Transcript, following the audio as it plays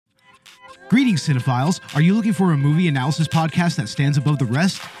Greetings, cinephiles. Are you looking for a movie analysis podcast that stands above the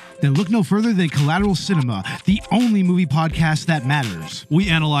rest? Then look no further than Collateral Cinema, the only movie podcast that matters. We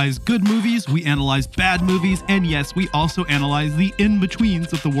analyze good movies, we analyze bad movies, and yes, we also analyze the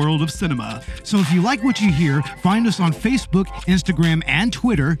in-betweens of the world of cinema. So if you like what you hear, find us on Facebook, Instagram, and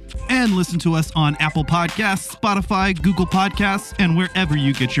Twitter. And listen to us on Apple Podcasts, Spotify, Google Podcasts, and wherever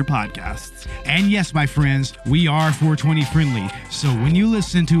you get your podcasts. And yes, my friends, we are 420 friendly. So when you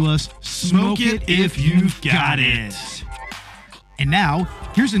listen to us, smoke it if you've got it. And now,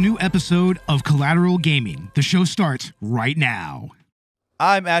 here's a new episode of Collateral Gaming. The show starts right now.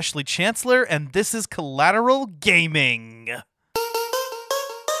 I'm Ashley Chancellor, and this is Collateral Gaming.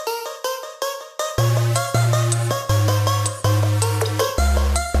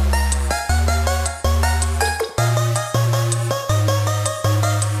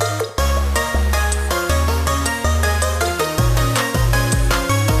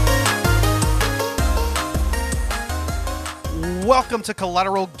 Welcome to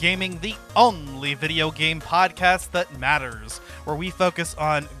Collateral Gaming, the only video game podcast that matters, where we focus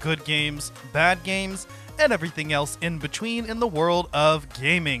on good games, bad games, and everything else in between in the world of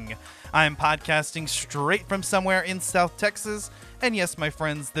gaming. I'm podcasting straight from somewhere in South Texas, and yes, my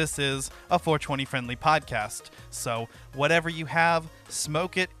friends, this is a 420 friendly podcast. So whatever you have,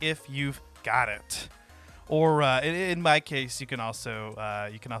 smoke it if you've got it. Or in my case, you can also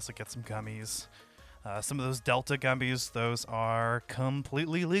get some gummies. Some of those Delta gummies, those are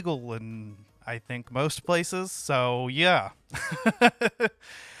completely legal in, I think, most places. So, yeah.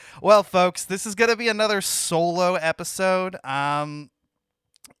 Well, folks, this is going to be another solo episode. I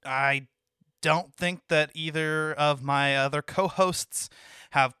don't think that either of my other co-hosts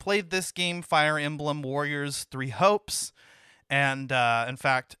have played this game, Fire Emblem Warriors 3 Hopes. And, in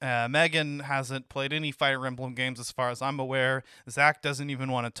fact, Megan hasn't played any Fire Emblem games as far as I'm aware. Zach doesn't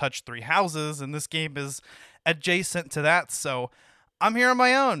even want to touch Three Houses, and this game is adjacent to that, so I'm here on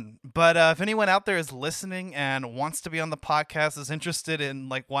my own. But if anyone out there is listening and wants to be on the podcast, is interested in,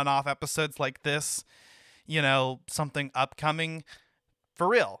 like, one-off episodes like this, you know, something upcoming, for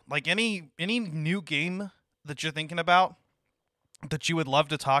real. Like, any new game that you're thinking about that you would love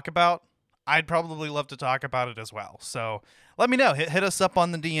to talk about, I'd probably love to talk about it as well. So let me know. Hit us up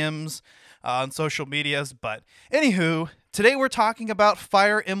on the DMs, on social medias. But anywho, today we're talking about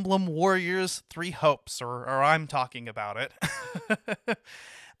Fire Emblem Warriors 3 Hopes, or I'm talking about it.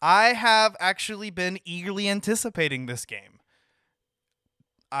 I have actually been eagerly anticipating this game.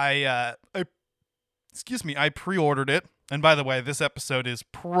 I pre-ordered it. And by the way, this episode is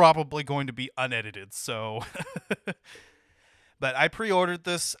probably going to be unedited, so but I pre-ordered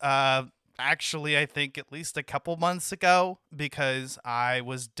this actually, I think at least a couple months ago, because I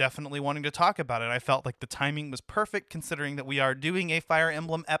was definitely wanting to talk about it. I felt like the timing was perfect, considering that we are doing a Fire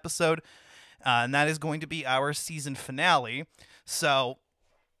Emblem episode, and that is going to be our season finale. So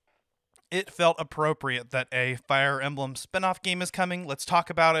it felt appropriate that a Fire Emblem spin-off game is coming. Let's talk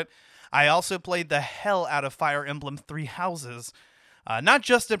about it. I also played the hell out of Fire Emblem Three Houses. Not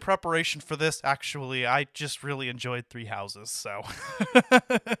just in preparation for this, actually. I just really enjoyed Three Houses, so.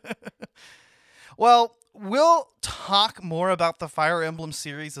 Well, we'll talk more about the Fire Emblem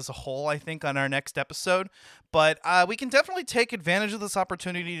series as a whole, I think, on our next episode. But we can definitely take advantage of this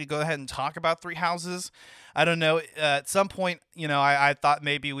opportunity to go ahead and talk about Three Houses. I don't know, at some point, you know, I thought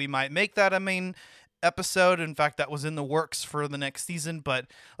maybe we might make that a main episode. In fact, that was in the works for the next season. But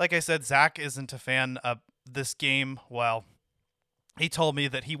like I said, Zach isn't a fan of this game. Well, he told me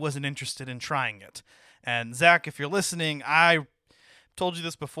that he wasn't interested in trying it. And Zach, if you're listening, I told you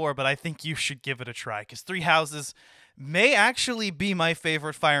this before, but I think you should give it a try, because Three Houses may actually be my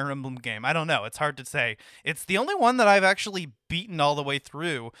favorite Fire Emblem game. I don't know. It's hard to say. It's the only one that I've actually beaten all the way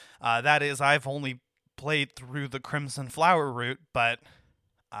through. That is, I've only played through the Crimson Flower route, but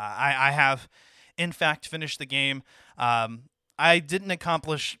I have, in fact, finished the game. I didn't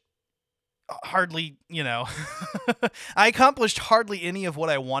accomplish hardly, you know, I accomplished hardly any of what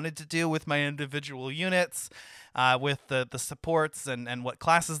I wanted to do with my individual units, with the supports and what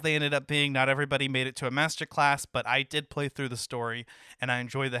classes they ended up being. Not everybody made it to a master class, but I did play through the story, and I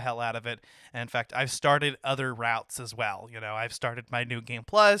enjoyed the hell out of it. And in fact, I've started other routes as well. You know, I've started my New Game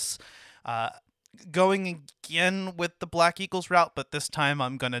Plus, going again with the Black Eagles route, but this time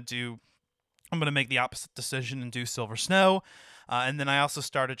I'm going to make the opposite decision and do Silver Snow. And then I also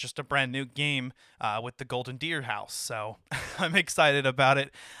started just a brand new game with the Golden Deer House. So I'm excited about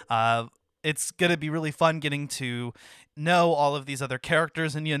it. It's going to be really fun getting to know all of these other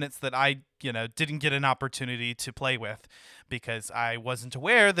characters and units that I, didn't get an opportunity to play with, because I wasn't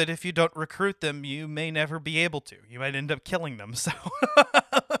aware that if you don't recruit them, you may never be able to. You might end up killing them. So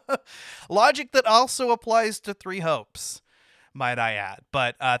Logic that also applies to Three Hopes, might I add.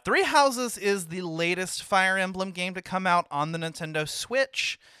 But Three Houses is the latest Fire Emblem game to come out on the Nintendo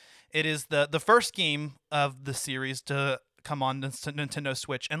Switch. It is the first game of the series to come on Nintendo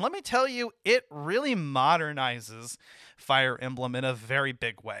Switch. And let me tell you, it really modernizes Fire Emblem in a very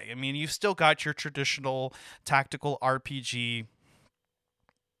big way. I mean, you've still got your traditional tactical RPG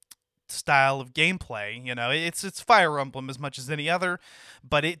style of gameplay. You know, it's Fire Emblem as much as any other,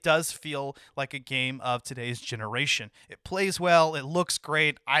 but it does feel like a game of today's generation. It plays well, it looks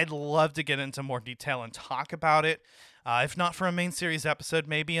great. I'd love to get into more detail and talk about it, if not for a main series episode,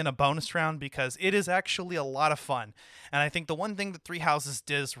 maybe in a bonus round, because it is actually a lot of fun. And I think the one thing that Three Houses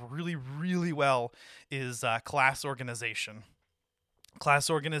does really, really well is class organization. Class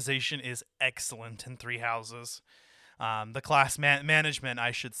organization is excellent in Three Houses. The class management,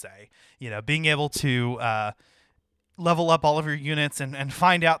 I should say, you know, being able to level up all of your units and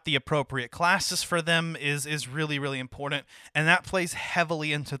find out the appropriate classes for them is really, really important. And that plays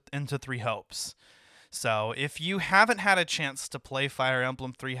heavily into Three Hopes. So if you haven't had a chance to play Fire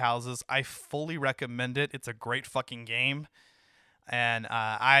Emblem Three Houses, I fully recommend it. It's a great fucking game. And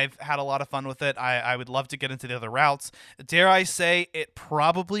I've had a lot of fun with it. I would love to get into the other routes. Dare I say, it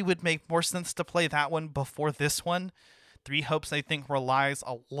probably would make more sense to play that one before this one. Three Hopes, I think, relies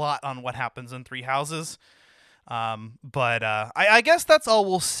a lot on what happens in Three Houses. But I guess that's all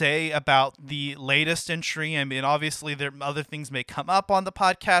we'll say about the latest entry. I mean, obviously, other things may come up on the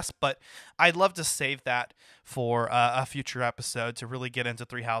podcast, but I'd love to save that for a future episode to really get into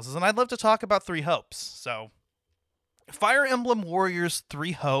Three Houses. And I'd love to talk about Three Hopes. So Fire Emblem Warriors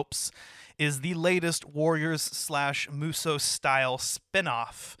Three Hopes is the latest Warriors/Muso style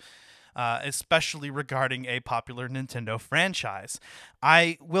spin-off, especially regarding a popular Nintendo franchise.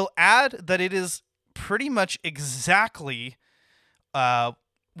 I will add that it is pretty much exactly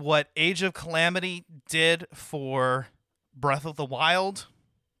what Age of Calamity did for Breath of the Wild,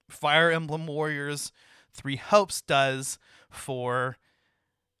 Fire Emblem Warriors Three Hopes does for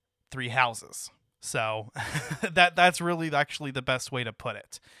Three Houses. So that's really actually the best way to put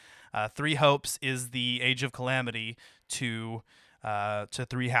it. Three Hopes is the Age of Calamity to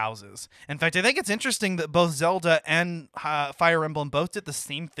Three Houses. In fact, I think it's interesting that both Zelda and Fire Emblem both did the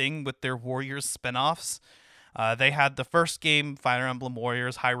same thing with their Warriors spin-offs. They had the first game, Fire Emblem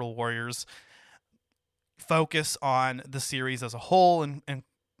Warriors, Hyrule Warriors, focus on the series as a whole and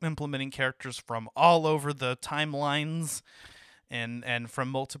implementing characters from all over the timelines and from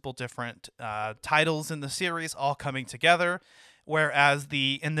multiple different titles in the series all coming together. Whereas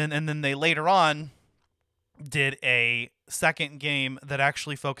and then they later on did a second game that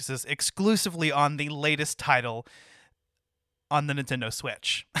actually focuses exclusively on the latest title on the Nintendo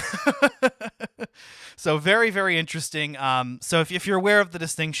Switch. So very, very interesting. So if you're aware of the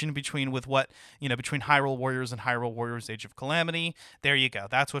distinction between between Hyrule Warriors and Hyrule Warriors Age of Calamity, there you go.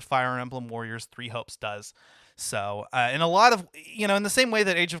 That's what Fire Emblem Warriors Three Hopes does. So in a lot of, in the same way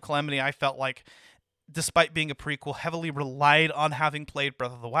that Age of Calamity, I felt like, despite being a prequel, heavily relied on having played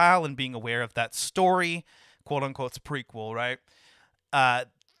Breath of the Wild and being aware of that story, quote unquote, it's a prequel, right?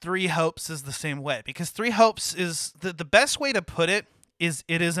 Three Hopes is the same way, because Three Hopes is the best way to put it is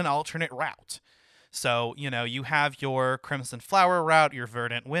an alternate route. So, you have your Crimson Flower route, your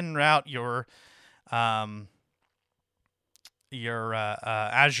Verdant Wind route, your Azure.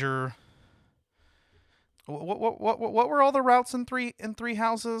 What were all the routes in Three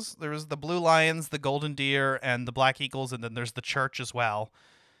Houses? There was the Blue Lions, the Golden Deer, and the Black Eagles, and then there's the Church as well.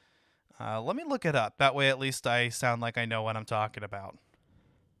 Let me look it up. That way, at least I sound like I know what I'm talking about.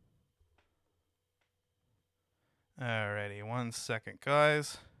 Alrighty, 1 second,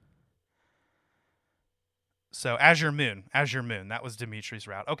 guys. So Azure Moon, that was Dimitri's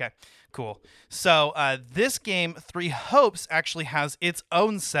route. Okay, cool. So this game, Three Hopes, actually has its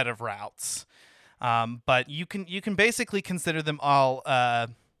own set of routes. But you can basically consider them all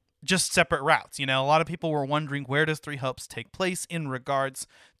just separate routes. A lot of people were wondering, where does Three Hopes take place in regards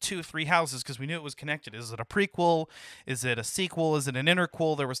to Three Houses, because we knew it was connected. Is it a prequel? Is it a sequel? Is it an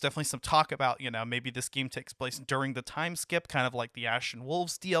interquel? There was definitely some talk about, maybe this game takes place during the time skip, kind of like the Ash and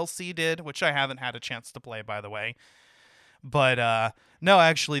Wolves DLC did, which I haven't had a chance to play, by the way. But no,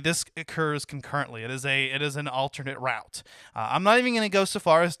 actually, this occurs concurrently. It is an alternate route. I'm not even going to go so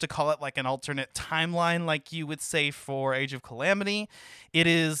far as to call it like an alternate timeline, like you would say for Age of Calamity. It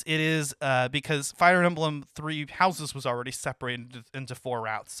is because Fire Emblem Three Houses was already separated into 4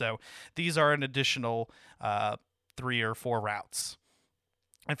 routes. So these are an additional 3 or 4 routes.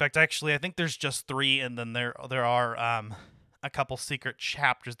 In fact, actually, I think there's just 3, and then there are a couple secret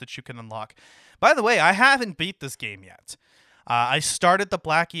chapters that you can unlock. By the way, I haven't beat this game yet. I started the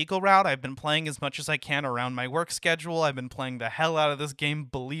Black Eagle route. I've been playing as much as I can around my work schedule. I've been playing the hell out of this game,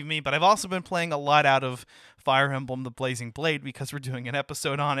 believe me. But I've also been playing a lot out of Fire Emblem The Blazing Blade because we're doing an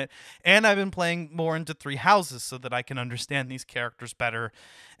episode on it. And I've been playing more into Three Houses so that I can understand these characters better.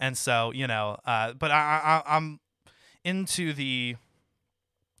 And so, but I'm into the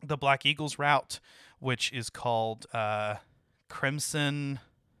Black Eagles route, which is called Crimson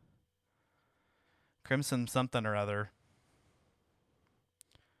something or other.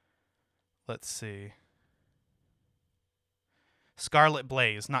 Let's see. Scarlet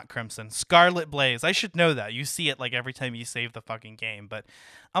Blaze, not Crimson. Scarlet Blaze. I should know that. You see it like every time you save the fucking game. But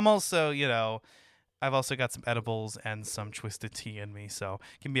I'm also, I've also got some edibles and some twisted tea in me, so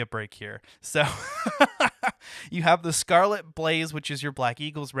give me a break here. So you have the Scarlet Blaze, which is your Black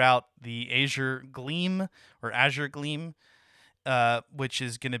Eagles route, the Azure Gleam, which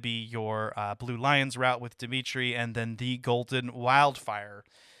is going to be your Blue Lions route with Dimitri, and then the Golden Wildfire,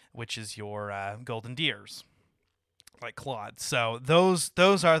 which is your Golden Deers, like Claude. So those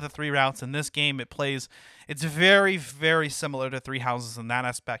are the three routes in this game. It's very, very similar to Three Houses in that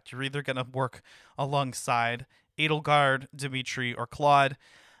aspect. You're either going to work alongside Edelgard, Dimitri, or Claude.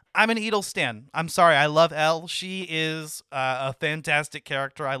 I'm an Edel stan. I'm sorry, I love Elle. She is a fantastic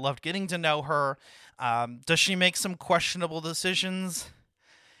character. I loved getting to know her. Does she make some questionable decisions?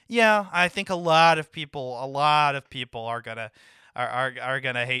 Yeah, I think a lot of people are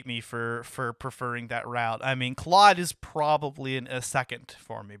gonna hate me for preferring that route. I mean, Claude is probably a second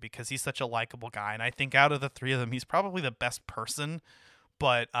for me because he's such a likable guy, and I think out of the three of them, he's probably the best person.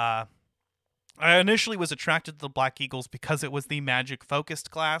 But I initially was attracted to the Black Eagles because it was the magic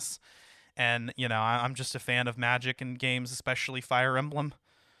focused class, and I'm just a fan of magic in games, especially Fire Emblem.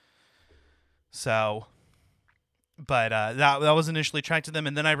 So, but that was initially attracted to them,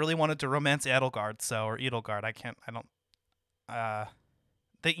 and then I really wanted to romance Edelgard, or Edelgard.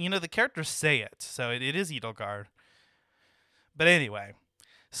 The characters say it, so it is Edelgard. But anyway,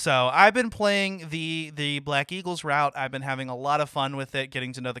 so I've been playing the Black Eagles route. I've been having a lot of fun with it,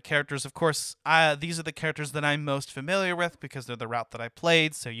 getting to know the characters. Of course, these are the characters that I'm most familiar with because they're the route that I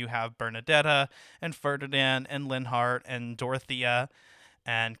played. So you have Bernadetta and Ferdinand and Linhardt and Dorothea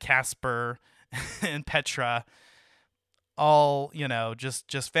and Casper and Petra. All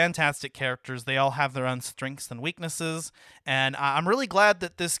just fantastic characters. They all have their own strengths and weaknesses, and I'm really glad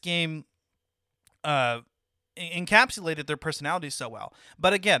that this game encapsulated their personalities so well.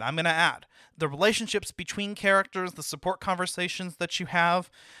 But again, I'm going to add the relationships between characters, the support conversations that you have,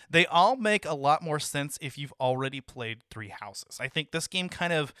 they all make a lot more sense if you've already played Three Houses. I think this game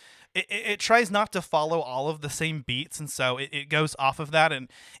kind of it tries not to follow all of the same beats, and so it goes off of that, and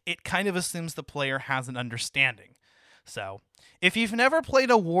it kind of assumes the player has an understanding. So if you've never played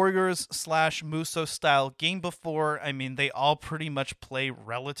a Warriors/Muso style game before, I mean, they all pretty much play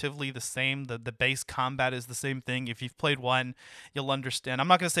relatively the same. The base combat is the same thing. If you've played one, you'll understand. I'm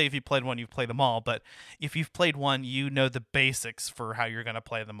not going to say if you've played one, you've played them all, but if you've played one, you know the basics for how you're going to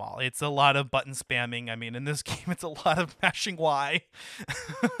play them all. It's a lot of button spamming. I mean, in this game, it's a lot of mashing Y.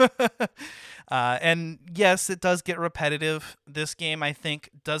 And yes, it does get repetitive. This game, I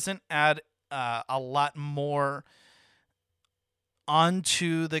think, doesn't add a lot more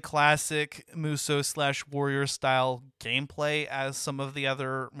onto the classic Muso/Warrior style gameplay as some of the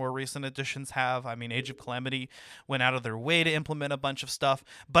other more recent editions have. I mean, Age of Calamity went out of their way to implement a bunch of stuff,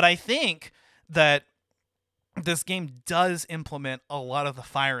 but I think that this game does implement a lot of the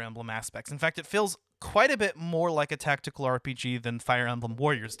Fire Emblem aspects. In fact, it feels quite a bit more like a tactical RPG than Fire Emblem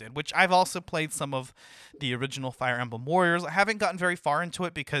Warriors did, which I've also played some of the original Fire Emblem Warriors. I haven't gotten very far into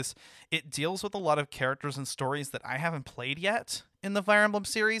it because it deals with a lot of characters and stories that I haven't played yet in the Fire Emblem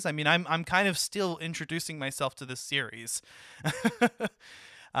series. I mean, I'm kind of still introducing myself to this series.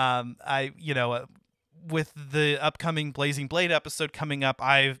 With the upcoming Blazing Blade episode coming up,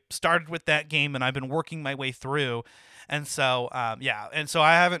 I've started with that game and I've been working my way through. And so, so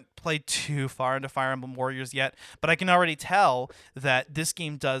I haven't played too far into Fire Emblem Warriors yet, but I can already tell that this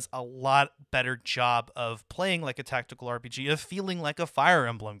game does a lot better job of playing like a tactical RPG, of feeling like a Fire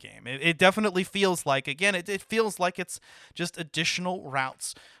Emblem game. It definitely feels like, again, it feels like it's just additional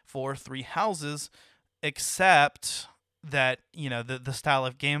routes for Three Houses, except that the style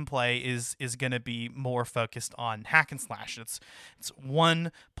of gameplay is going to be more focused on hack and slash. It's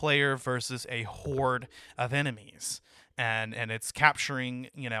one player versus a horde of enemies, and it's capturing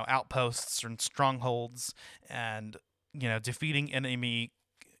outposts and strongholds, and defeating enemy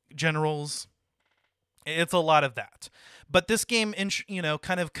generals It's a lot of that. But this game,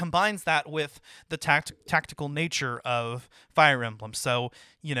 kind of combines that with the tactical nature of Fire Emblem. So,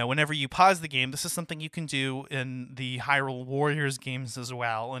 whenever you pause the game, this is something you can do in the Hyrule Warriors games as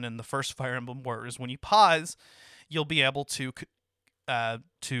well, and in the first Fire Emblem Warriors. When you pause, you'll be able to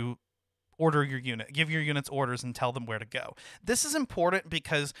order your unit, give your units orders, and tell them where to go. This is important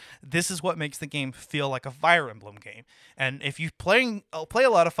because this is what makes the game feel like a Fire Emblem game. And if you play a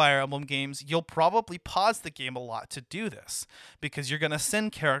lot of Fire Emblem games, you'll probably pause the game a lot to do this, because you're going to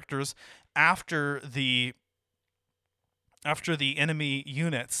send characters after the enemy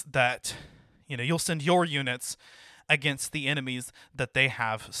units that, you'll send your units against the enemies that they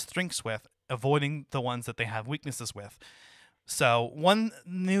have strengths with, avoiding the ones that they have weaknesses with. So one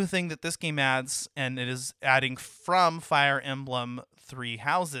new thing that this game adds, and it is adding from Fire Emblem Three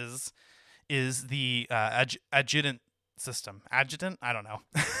Houses, is the adjutant system. Adjutant? I don't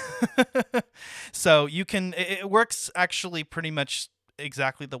know. So it works actually pretty much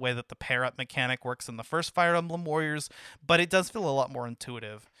exactly the way that the pair-up mechanic works in the first Fire Emblem Warriors, but it does feel a lot more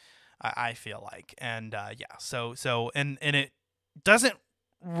intuitive, I feel like. And and it doesn't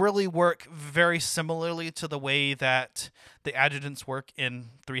really work very similarly to the way that the adjutants work in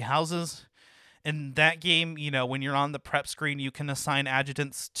Three Houses. In that game, when you're on the prep screen, you can assign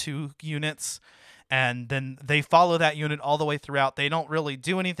adjutants to units, and then they follow that unit all the way throughout. They don't really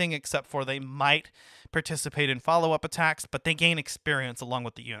do anything except for they might participate in follow-up attacks, but they gain experience along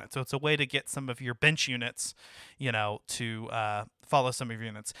with the unit. So it's a way to get some of your bench units, to follow some of your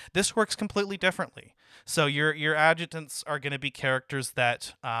units. This works completely differently. So your adjutants are going to be characters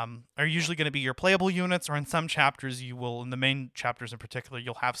that are usually going to be your playable units, or in some chapters you will, in the main chapters in particular,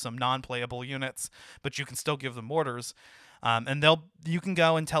 you'll have some non-playable units, but you can still give them orders. And you can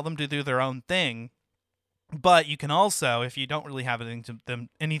go and tell them to do their own thing. But you can also, if you don't really have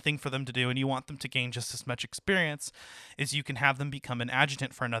anything for them to do and you want them to gain just as much experience, is you can have them become an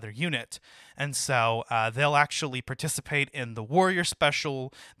adjutant for another unit. And so they'll actually participate in the warrior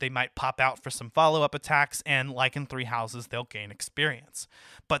special. They might pop out for some follow-up attacks, and like in Three Houses, they'll gain experience.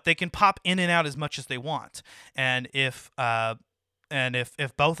 But they can pop in and out as much as they want. And if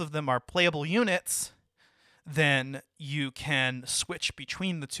both of them are playable units, then you can switch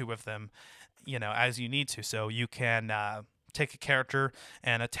between the two of them, as you need to. So you can take a character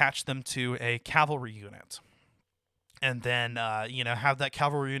and attach them to a cavalry unit, and then have that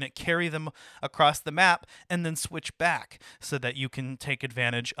cavalry unit carry them across the map, and then switch back so that you can take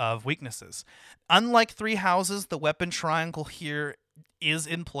advantage of weaknesses. Unlike Three Houses, the weapon triangle here is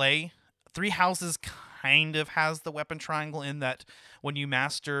in play. Three Houses kind of has the weapon triangle in that when you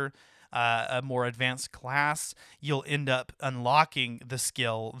master a more advanced class, you'll end up unlocking the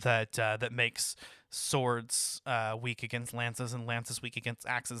skill that makes swords weak against lances, and lances weak against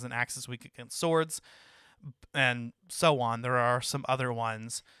axes, and axes weak against swords, and so on. There are some other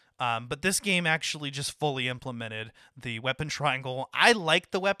ones. But this game actually just fully implemented the weapon triangle. I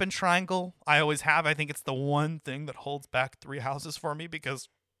like the weapon triangle. I always have. I think it's the one thing that holds back Three Houses for me, because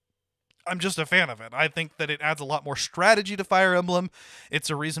I'm just a fan of it. I think that it adds a lot more strategy to Fire Emblem. It's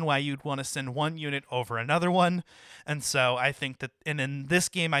a reason why you'd want to send one unit over another one. And so I think that, and in this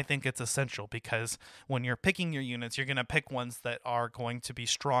game, I think it's essential, because when you're picking your units, you're going to pick ones that are going to be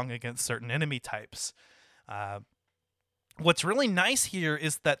strong against certain enemy types. What's really nice here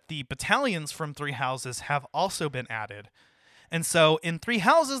is that the battalions from Three Houses have also been added. And so in Three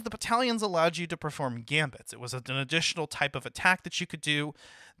Houses, the battalions allowed you to perform gambits. It was an additional type of attack that you could do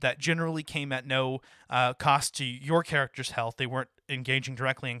that generally came at no cost to your character's health. They weren't engaging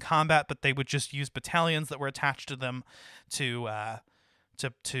directly in combat, but they would just use battalions that were attached to them to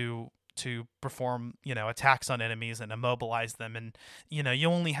perform, attacks on enemies and immobilize them. And, you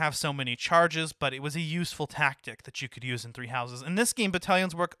only have so many charges, but it was a useful tactic that you could use in Three Houses. In this game,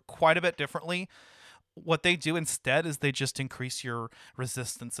 battalions work quite a bit differently. What they do instead is they just increase your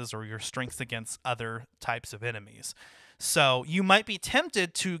resistances or your strengths against other types of enemies. So you might be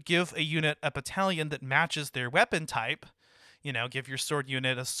tempted to give a unit a battalion that matches their weapon type. Give your sword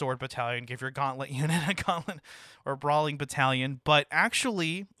unit a sword battalion, give your gauntlet unit a gauntlet or brawling battalion. But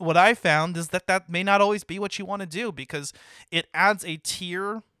actually, what I found is that may not always be what you want to do, because it adds a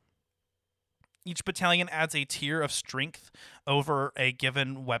tier. Each battalion adds a tier of strength over a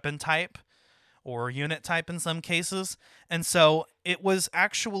given weapon type, or unit type in some cases. And so it was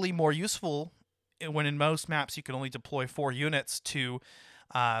actually more useful when in most maps you can only deploy 4 units to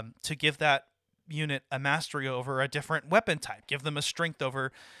give that unit a mastery over a different weapon type, give them a strength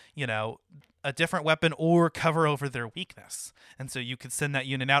over, a different weapon, or cover over their weakness. And so you could send that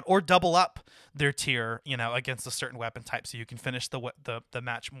unit out, or double up their tier, against a certain weapon type, so you can finish the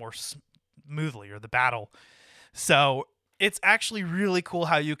match smoothly, or the battle. So it's actually really cool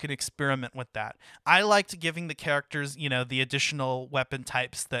how you can experiment with that. I liked giving the characters, the additional weapon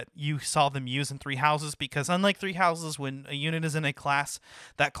types that you saw them use in Three Houses, because unlike Three Houses, when a unit is in a class,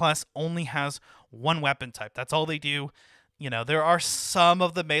 that class only has one weapon type. That's all they do. There are some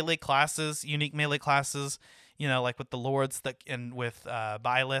of the melee classes, unique melee classes, like with the Lords and with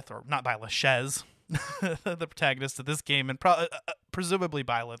Byleth, or not Byleth, Shez, the protagonist of this game, and presumably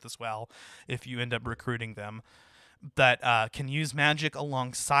Byleth as well, if you end up recruiting them, that can use magic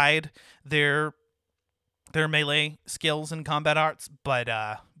alongside their melee skills and combat arts, but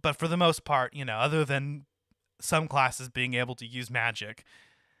for the most part, other than some classes being able to use magic,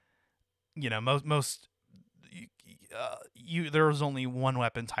 most there's only one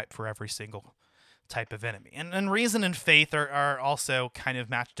weapon type for every single type of enemy. And Reason and Faith are also kind of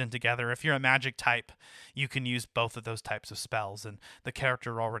matched in together. If you're a magic type, you can use both of those types of spells, and the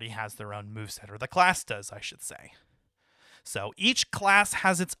character already has their own moveset, or the class does, I should say. So each class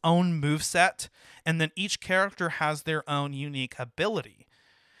has its own moveset, and then each character has their own unique ability.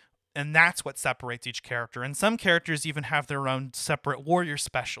 And that's what separates each character. And some characters even have their own separate warrior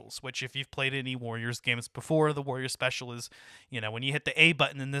specials, which if you've played any Warriors games before, the warrior special is, when you hit the A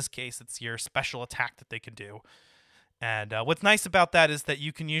button, in this case, it's your special attack that they can do. And what's nice about that is that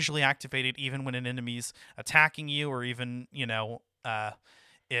you can usually activate it even when an enemy's attacking you, or even,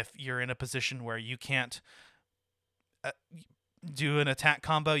 if you're in a position where you can't do an attack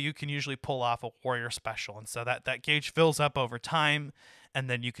combo, you can usually pull off a warrior special. And so that gauge fills up over time, and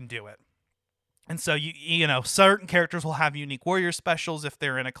then you can do it. And so certain characters will have unique warrior specials if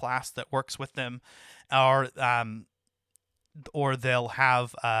they're in a class that works with them, or they'll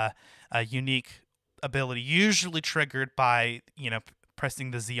have a unique ability, usually triggered by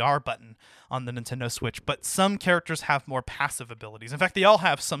pressing the ZR button on the Nintendo Switch. But some characters have more passive abilities. In fact, they all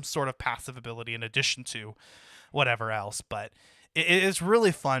have some sort of passive ability in addition to whatever else. But it is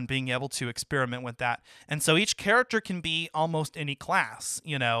really fun being able to experiment with that. And so each character can be almost any class.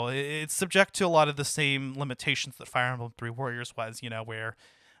 It's subject to a lot of the same limitations that Fire Emblem Three Warriors was, where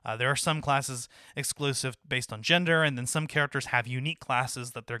there are some classes exclusive based on gender, and then some characters have unique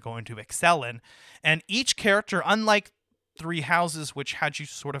classes that they're going to excel in. And each character, unlike Three Houses, which had you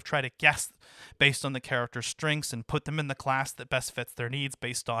sort of try to guess based on the character's strengths and put them in the class that best fits their needs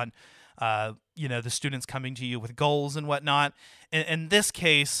based on the students coming to you with goals and whatnot. In this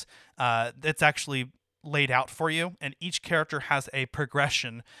case, it's actually laid out for you, and each character has a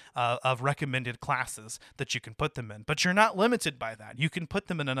progression of recommended classes that you can put them in. But you're not limited by that. You can put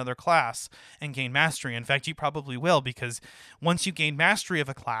them in another class and gain mastery. In fact, you probably will, because once you gain mastery of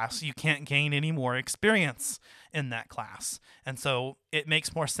a class, you can't gain any more experience in that class. And so it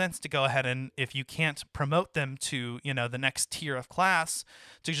makes more sense to go ahead and, if you can't promote them to, the next tier of class,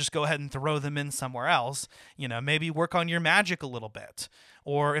 to just go ahead and throw them in somewhere else. Maybe work on your magic a little bit.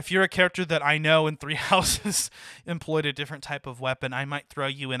 Or if you're a character that I know in Three Houses employed a different type of weapon, I might throw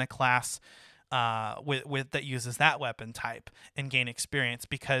you in a class with that uses that weapon type and gain experience.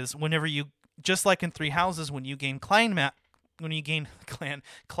 Because whenever you, just like in Three Houses, when you gain class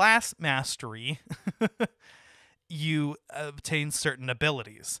mastery, you obtain certain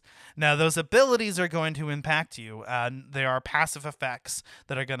abilities. Now, those abilities are going to impact you. They are passive effects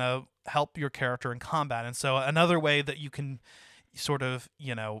that are going to help your character in combat. And so another way that you can sort of,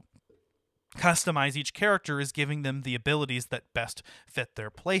 customize each character is giving them the abilities that best fit their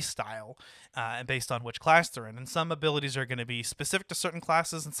play style, based on which class they're in. And some abilities are going to be specific to certain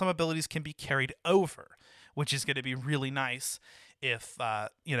classes, and some abilities can be carried over, which is going to be really nice if,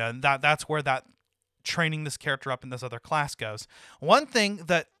 that's where that training this character up in this other class goes. One thing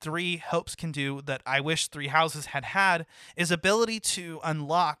that Three Hopes can do that I wish Three Houses had is ability to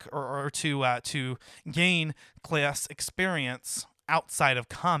unlock or to gain class experience outside of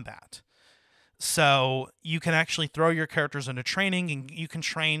combat. So you can actually throw your characters into training, and you can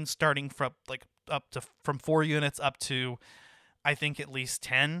train starting from from 4 units up to, I think, at least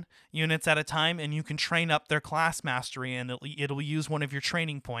 10 units at a time, and you can train up their class mastery, and it'll use one of your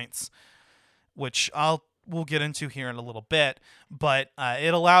training points, which we'll get into here in a little bit. But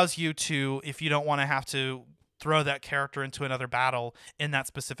it allows you to, if you don't want to have to throw that character into another battle in that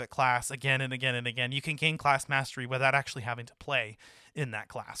specific class again and again and again, you can gain class mastery without actually having to play in that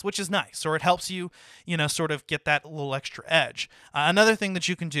class, which is nice. Or it helps you, sort of get that little extra edge. Another thing that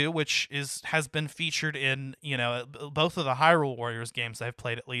you can do, which has been featured in, both of the Hyrule Warriors games I've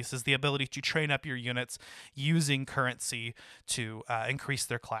played at least, is the ability to train up your units using currency to increase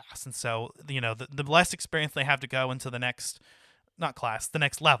their class. And so, the less experience they have to go into the next, the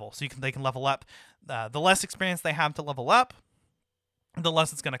next level, so they can level up. The less experience they have to level up, the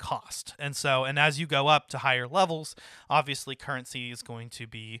less it's going to cost. And as you go up to higher levels, obviously currency is going to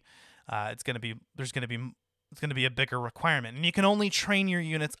be it's going to be a bigger requirement. And you can only train your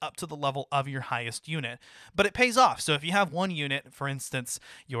units up to the level of your highest unit. But it pays off. So if you have one unit, for instance,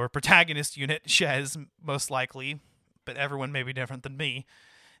 your protagonist unit, Shez, most likely, but everyone may be different than me,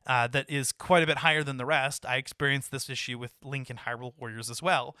 that is quite a bit higher than the rest. I experienced this issue with Link and Hyrule Warriors as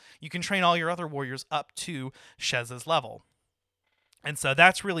well. You can train all your other warriors up to Shez's level. And so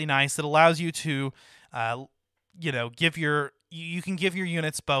that's really nice. It allows you to, give your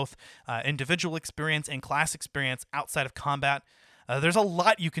units both individual experience and class experience outside of combat. There's a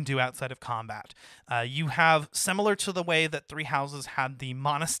lot you can do outside of combat. You have, similar to the way that Three Houses had the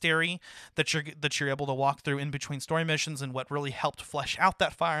monastery that you're able to walk through in between story missions, and what really helped flesh out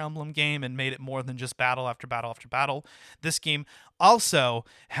that Fire Emblem game and made it more than just battle after battle after battle. This game also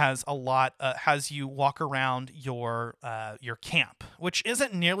has a lot, has you walk around your camp, which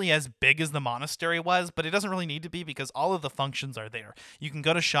isn't nearly as big as the monastery was, but it doesn't really need to be because all of the functions are there. You can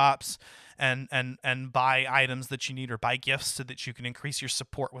go to shops and buy items that you need, or buy gifts so that you can increase your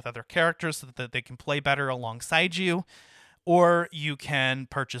support with other characters so that they can play better alongside you. Or you can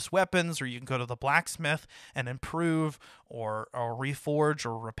purchase weapons, or you can go to the blacksmith and improve or reforge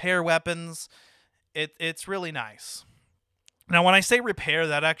or repair weapons. It's really nice. Now, when I say repair,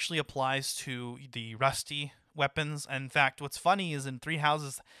 that actually applies to the rusty weapons. In fact, what's funny is in Three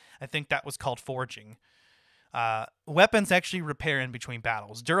Houses, I think that was called forging. Weapons actually repair in between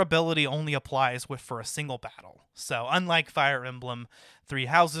battles. Durability only applies for a single battle. So unlike Fire Emblem Three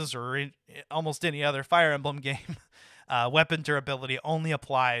Houses or almost any other Fire Emblem game, weapon durability only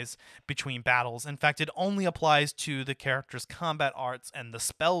applies between battles. In fact, it only applies to the character's combat arts and the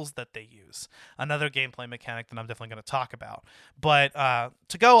spells that they use. Another gameplay mechanic that I'm definitely going to talk about. But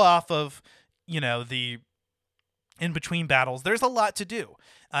to go off of, the in between battles, there's a lot to do.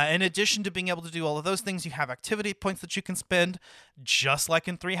 In addition to being able to do all of those things, you have activity points that you can spend, just like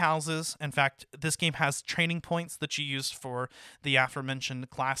in Three Houses. In fact, this game has training points that you use for the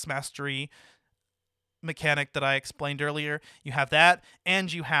aforementioned class mastery mechanic that I explained earlier. You have that,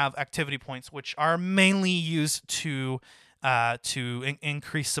 and you have activity points, which are mainly used to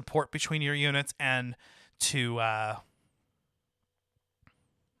increase support between your units and to how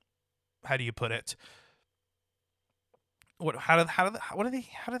do you put it? How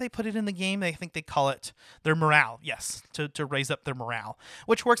do they put it in the game? I think they call it their morale. Yes, to raise up their morale,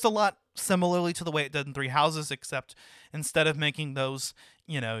 which works a lot similarly to the way it did in Three Houses, except instead of making those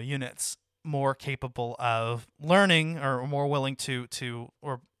units more capable of learning or more willing to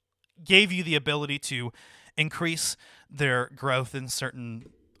or gave you the ability to increase their growth in certain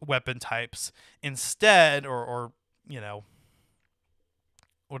weapon types instead, or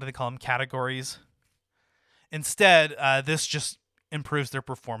what do they call them, categories. Instead, this just improves their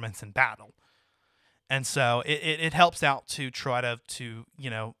performance in battle. And so it helps out to try to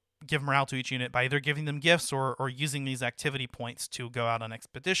give morale to each unit by either giving them gifts or using these activity points to go out on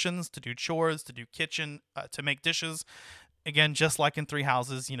expeditions, to do chores, to do kitchen, to make dishes. Again, just like in Three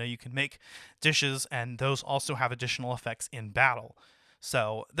Houses, you can make dishes, and those also have additional effects in battle.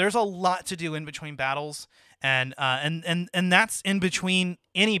 So there's a lot to do in between battles, and that's in between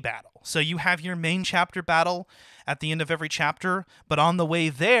any battle. So you have your main chapter battle at the end of every chapter, but on the way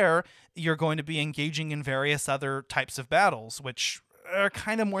there, you're going to be engaging in various other types of battles, which are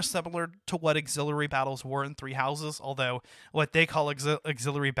kind of more similar to what auxiliary battles were in Three Houses, although what they call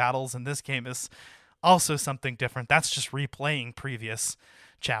auxiliary battles in this game is also something different. That's just replaying previous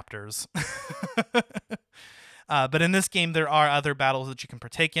chapters. But in this game, there are other battles that you can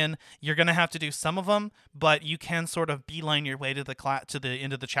partake in. You're going to have to do some of them, but you can sort of beeline your way to the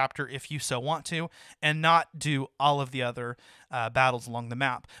end of the chapter if you so want to, and not do all of the other battles along the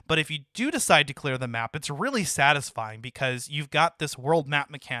map. But if you do decide to clear the map, it's really satisfying because you've got this world map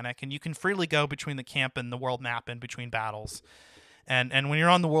mechanic, and you can freely go between the camp and the world map in between battles. And when you're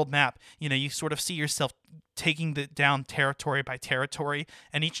on the world map, you sort of see yourself taking down territory by territory,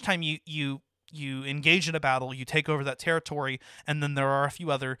 and each time you engage in a battle, you take over that territory, and then there are a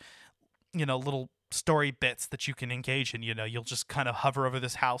few other, little story bits that you can engage in. You'll just kind of hover over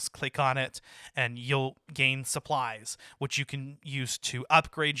this house, click on it, and you'll gain supplies, which you can use to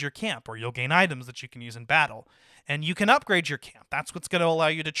upgrade your camp, or you'll gain items that you can use in battle. And you can upgrade your camp. That's what's going to allow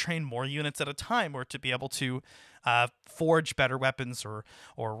you to train more units at a time, or to be able to forge better weapons, or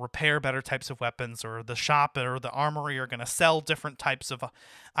repair better types of weapons, or the shop or the armory are going to sell different types of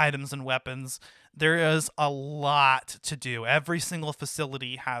items and weapons. There is a lot to do. Every single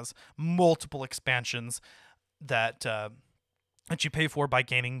facility has multiple expansions that you pay for by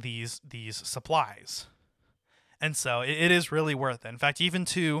gaining these supplies. And so it is really worth it. In fact, even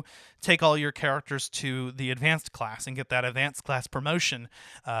to take all your characters to the advanced class and get that advanced class promotion,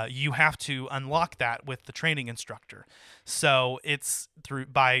 you have to unlock that with the training instructor. So it's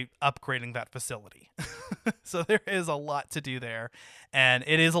by upgrading that facility. So there is a lot to do there. And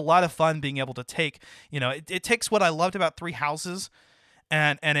it is a lot of fun being able to take, it takes what I loved about Three Houses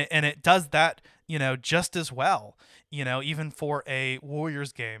and it does that, just as well, even for a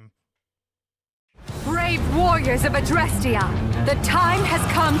Warriors game. Brave warriors of Adrestia, the time has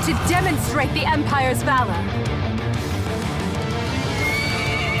come to demonstrate the Empire's valor.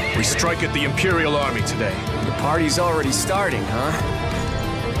 We strike at the Imperial Army today. The party's already starting, huh?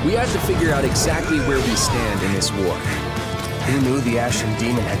 We have to figure out exactly where we stand in this war. Who knew the Ashen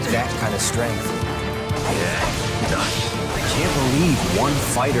Demon had that kind of strength? I can't believe one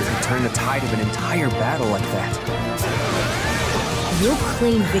fighter could turn the tide of an entire battle like that. We'll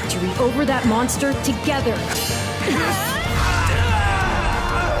claim victory over that monster together.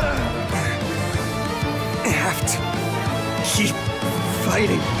 Have to keep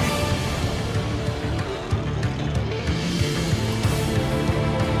fighting.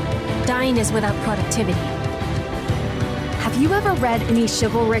 Dying is without productivity. Have you ever read any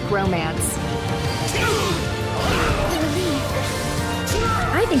chivalric romance?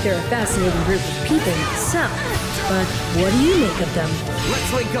 I think they're a fascinating group of people myself. But what do you make of them?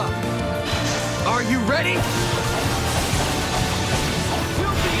 Let's link up. Are you ready?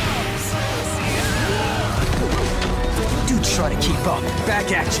 Do try to keep up.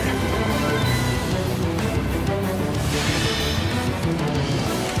 Back at you.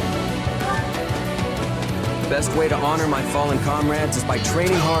 The best way to honor my fallen comrades is by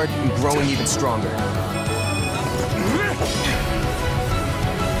training hard and growing even stronger.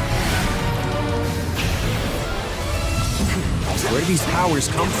 Where do these powers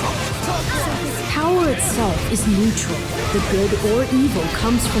come from? Power itself is neutral. The good or evil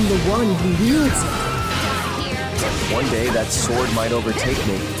comes from the one who wields it. One day that sword might overtake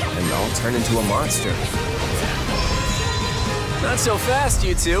me, and I'll turn into a monster. Not so fast,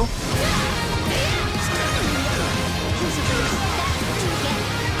 you two.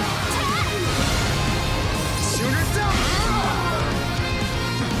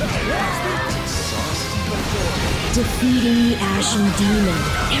 Defeating the Ashen Demon.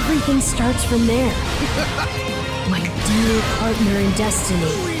 Everything starts from there. My dear partner in destiny.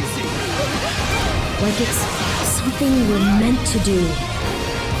 Like it's something we're meant to do.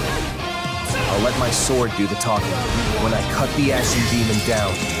 I'll let my sword do the talking when I cut the Ashen Demon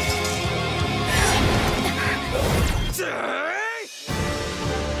down.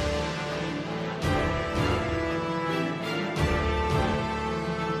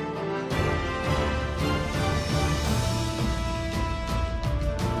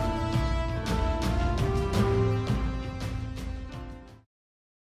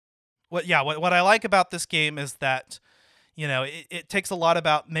 What I like about this game is that, it takes a lot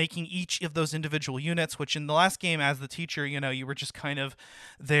about making each of those individual units, which in the last game as the teacher, you were just kind of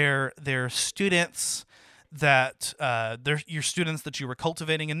their students that they're your students that you were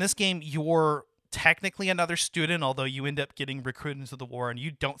cultivating. In this game, you're technically another student, although you end up getting recruited into the war and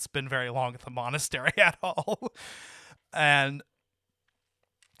you don't spend very long at the monastery at all. And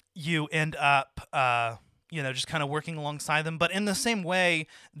you end up just kind of working alongside them. But in the same way,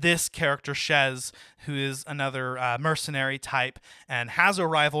 this character, Shez, who is another mercenary type and has a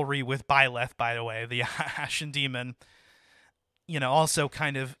rivalry with Byleth, by the way, the Ashen Demon, also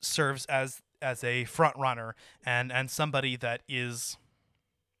kind of serves as a front runner and somebody that is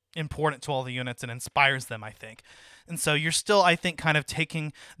important to all the units and inspires them, I think. And so you're still, I think, kind of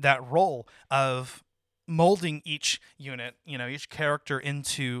taking that role of molding each unit, each character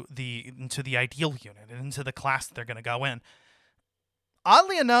into the ideal unit and into the class that they're going to go in.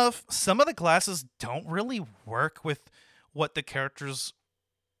 Oddly enough, some of the classes don't really work with what the characters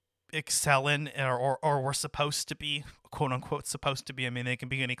excel in or were supposed to be, quote unquote supposed to be. I mean, they can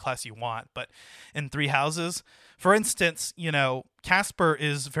be any class you want, but in Three Houses, for instance, Casper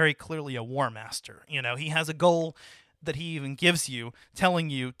is very clearly a war master. He has a goal that he even gives you, telling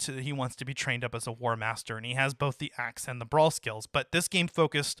you he wants to be trained up as a war master, and he has both the axe and the brawl skills. But this game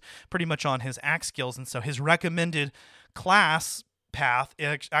focused pretty much on his axe skills, and so his recommended class path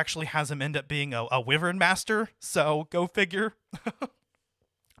actually has him end up being a wyvern master. So go figure.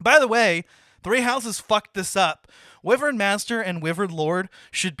 By the way, Three Houses fucked this up. Wyvern master and wyvern lord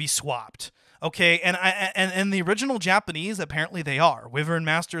should be swapped. Okay, and in the original Japanese, apparently they are. Wyvern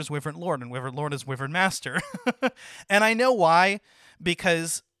Master is Wyvern Lord, and Wyvern Lord is Wyvern Master. And I know why,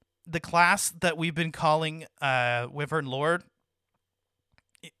 because the class that we've been calling Wyvern Lord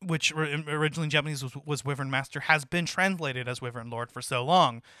which originally in Japanese was Wyvern Master, has been translated as Wyvern Lord for so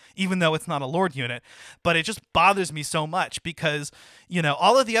long, even though it's not a Lord unit. But it just bothers me so much because,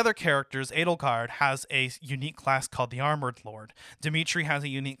 all of the other characters, Edelgard has a unique class called the Armored Lord. Dimitri has a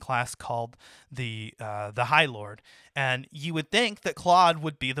unique class called the High Lord. And you would think that Claude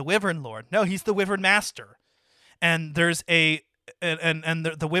would be the Wyvern Lord. No, he's the Wyvern Master. And there's the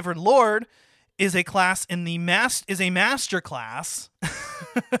Wyvern Lord is a class in the is a master class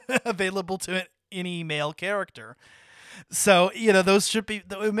available to any male character. So, those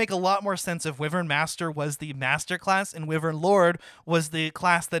that would make a lot more sense if Wyvern Master was the master class and Wyvern Lord was the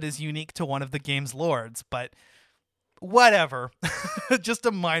class that is unique to one of the game's lords. But whatever. Just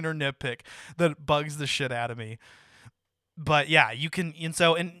a minor nitpick that bugs the shit out of me. But yeah, you can,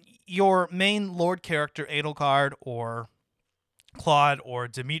 and your main lord character, Edelgard or Claude or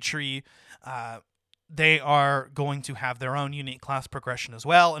Dimitri, they are going to have their own unique class progression as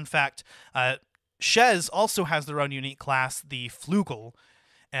well. In fact, Shez also has their own unique class, the Flugel,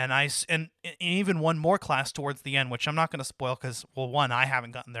 and even one more class towards the end, which I'm not going to spoil because, well, one, I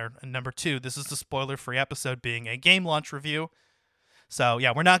haven't gotten there, and number two, this is the spoiler-free episode being a game launch review. So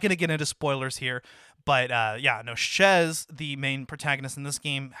yeah, we're not going to get into spoilers here, but Shez, the main protagonist in this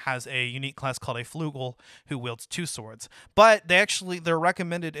game, has a unique class called a Flugel who wields 2 swords. But their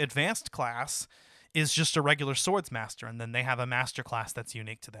recommended advanced class is just a regular swords master, and then they have a master class that's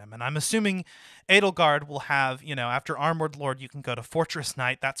unique to them. And I'm assuming Edelgard will have, after Armored Lord, you can go to Fortress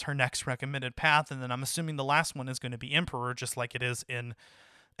Knight. That's her next recommended path, and then I'm assuming the last one is going to be Emperor, just like it is in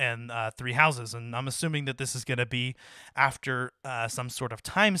Three Houses, and I'm assuming that this is going to be after some sort of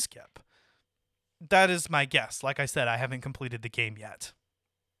time skip. That is my guess. Like I said, I haven't completed the game yet.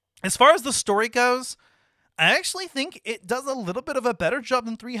 As far as the story goes, I actually think it does a little bit of a better job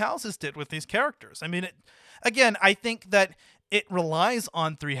than Three Houses did with these characters. I mean, I think that it relies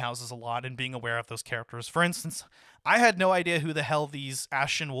on Three Houses a lot in being aware of those characters. For instance, I had no idea who the hell these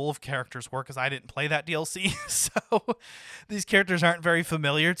Ashen Wolf characters were because I didn't play that DLC, so these characters aren't very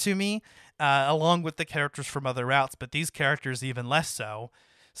familiar to me, along with the characters from other routes, but these characters even less so.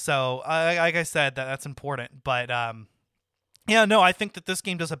 So, like I said, that's important. But, I think that this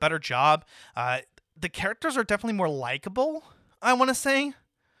game does a better job. The characters are definitely more likable, I want to say.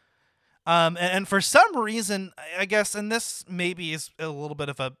 And for some reason, I guess, and this maybe is a little bit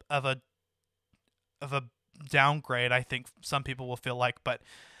of a downgrade, I think some people will feel like, but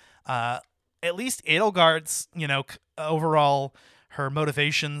at least Edelgard's, overall her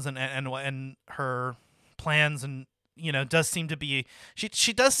motivations and her plans and does seem to be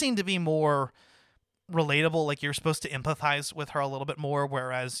she does seem to be more relatable. Like, you're supposed to empathize with her a little bit more,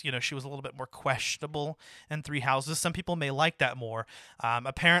 whereas she was a little bit more questionable in Three Houses. Some people may like that more.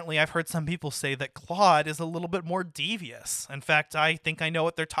 Apparently I've heard some people say that Claude is a little bit more devious. In fact, I think I know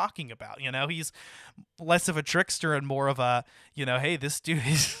what they're talking about. He's less of a trickster and more of a hey, this dude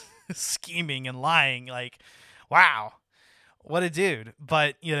is scheming and lying. Like, wow, what a dude.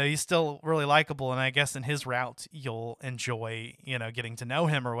 But he's still really likable, and I guess in his route you'll enjoy getting to know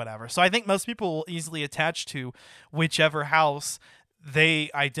him or whatever. So I think most people will easily attach to whichever house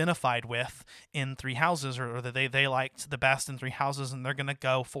they identified with in Three Houses, or that they liked the best in Three Houses, and they're going to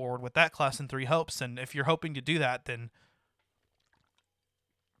go forward with that class in Three Hopes. And if you're hoping to do that, then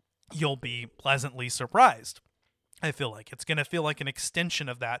you'll be pleasantly surprised. I feel like it's going to feel like an extension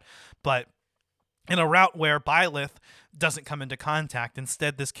of that, but in a route where Byleth doesn't come into contact.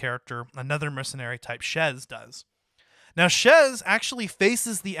 Instead, this character, another mercenary type, Shez, does. Now, Shez actually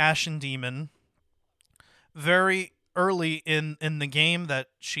faces the Ashen Demon very early in the game, that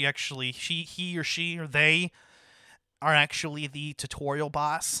he or she or they are actually the tutorial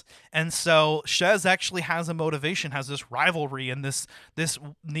boss. And so Shez actually has a motivation, has this rivalry, and this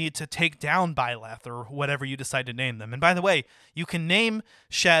need to take down Byleth, or whatever you decide to name them. And by the way, you can name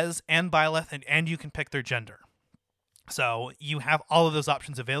Shez and Byleth, and you can pick their gender. So you have all of those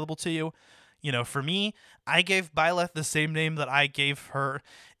options available to you. For me, I gave Byleth the same name that I gave her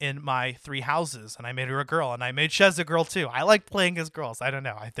in my Three Houses, and I made her a girl, and I made Shez a girl too. I like playing as girls. I don't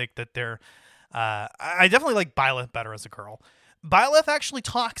know. I think that they're I definitely like Byleth better as a girl. Byleth actually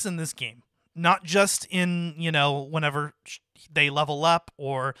talks in this game, not just in, whenever they level up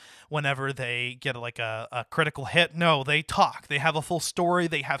or whenever they get like a critical hit. No, they talk. They have a full story.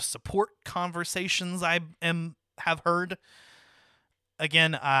 They have support conversations have heard.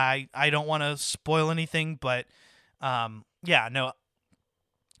 Again, I don't want to spoil anything, but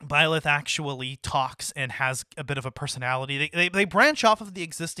Byleth actually talks and has a bit of a personality. They branch off of the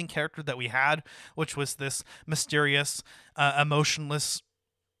existing character that we had, which was this mysterious, emotionless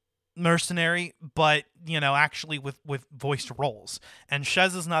mercenary, but actually with voiced roles. And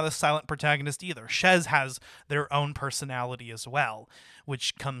Shez is not a silent protagonist either. Shez has their own personality as well,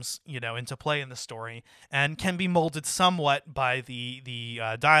 which comes into play in the story and can be molded somewhat by the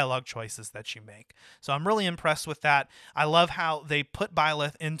dialogue choices that you make. So I'm really impressed with that. I love how they put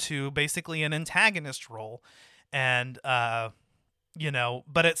Byleth into basically an antagonist role, and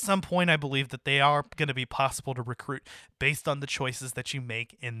but at some point I believe that they are going to be possible to recruit based on the choices that you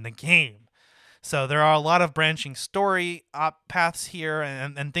make in the game. So there are a lot of branching story paths here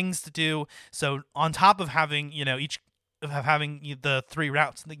and things to do. So on top of having, the 3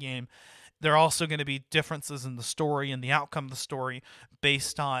 routes in the game, there are also going to be differences in the story and the outcome of the story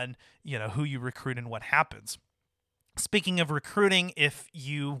based on, who you recruit and what happens. Speaking of recruiting, if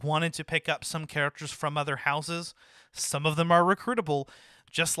you wanted to pick up some characters from other houses, some of them are recruitable.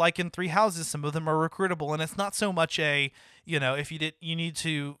 Just like in 3 houses, some of them are recruitable, and it's not so much if you need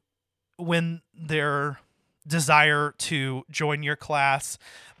to win their desire to join your class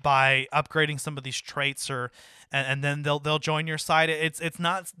by upgrading some of these traits, and then they'll join your side. It's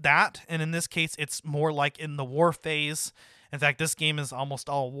not that, and in this case, it's more like in the war phase. In fact, this game is almost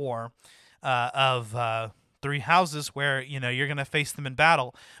all war of 3 houses where you're going to face them in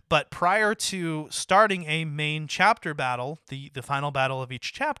battle. But prior to starting a main chapter battle, the final battle of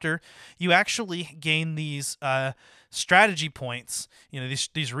each chapter, you actually gain these strategy points,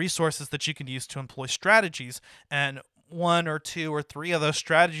 these resources that you can use to employ strategies, and 1 or 2 or 3 of those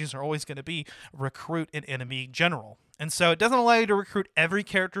strategies are always going to be recruit an enemy general. And so it doesn't allow you to recruit every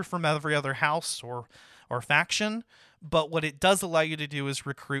character from every other house or faction, but what it does allow you to do is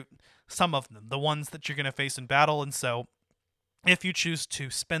recruit some of them, the ones that you're going to face in battle. And so if you choose to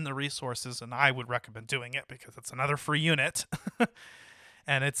spend the resources, and I would recommend doing it because it's another free unit,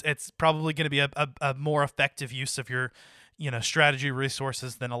 and it's probably going to be a more effective use of your strategy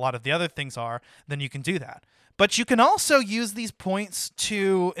resources than a lot of the other things are, then you can do that. But you can also use these points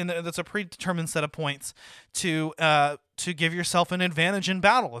and that's a predetermined set of points to give yourself an advantage in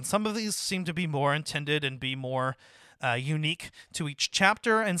battle. And some of these seem to be more intended and be more unique to each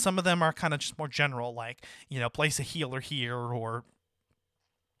chapter, and some of them are kind of just more general, like place a healer here, or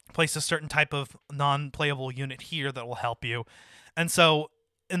place a certain type of non-playable unit here that will help you. And so,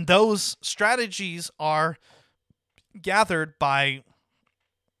 and those strategies are gathered by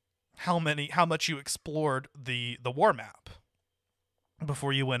how much you explored the war map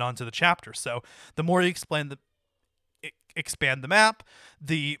before you went on to the chapter. So the more you expand the map,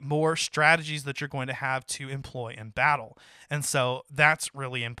 the more strategies that you're going to have to employ in battle. And so that's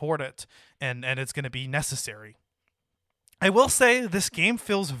really important, and it's going to be necessary. I will say this game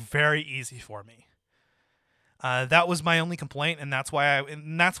feels very easy for me. That was my only complaint, and that's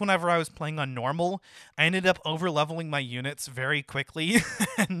whenever I was playing on normal, I ended up over-leveling my units very quickly,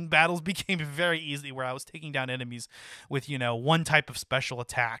 and battles became very easy where I was taking down enemies with, 1 type of special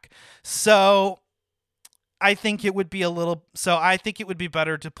attack. So I think it would be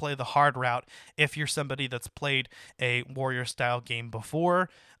better to play the hard route if you're somebody that's played a warrior-style game before.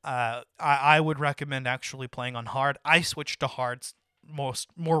 I would recommend actually playing on hard. I switched to hards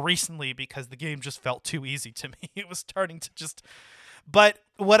more recently because the game just felt too easy to me. It was starting to just... But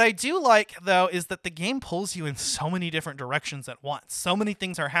what I do like, though, is that the game pulls you in so many different directions at once. So many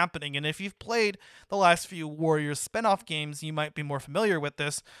things are happening, and if you've played the last few Warriors spin-off games, you might be more familiar with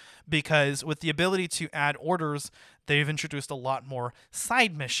this, because with the ability to add orders, they've introduced a lot more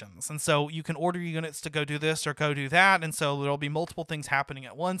side missions. And so you can order units to go do this or go do that, and so there'll be multiple things happening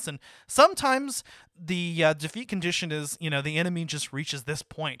at once. And sometimes the defeat condition is, the enemy just reaches this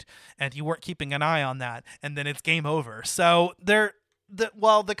point, and you weren't keeping an eye on that, and then it's game over. So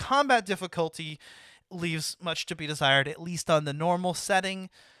while the combat difficulty leaves much to be desired, at least on the normal setting,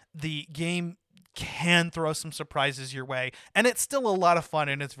 the game can throw some surprises your way, and it's still a lot of fun,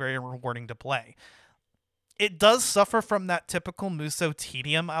 and it's very rewarding to play. It does suffer from that typical Muso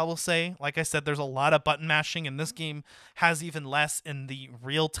tedium, I will say. Like I said, there's a lot of button mashing, and this game has even less in the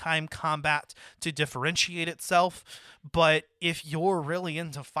real-time combat to differentiate itself. But if you're really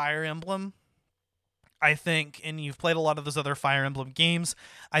into Fire Emblem, I think, and you've played a lot of those other Fire Emblem games,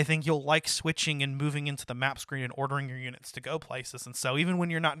 I think you'll like switching and moving into the map screen and ordering your units to go places. And so even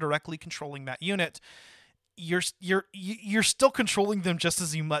when you're not directly controlling that unit, you're still controlling them just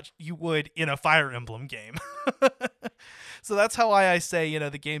as you would in a Fire Emblem game. So that's how I say,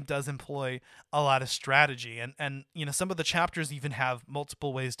 the game does employ a lot of strategy, and some of the chapters even have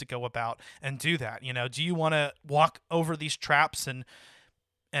multiple ways to go about and do that. Do you want to walk over these traps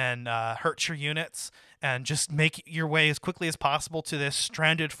and hurt your units and just make your way as quickly as possible to this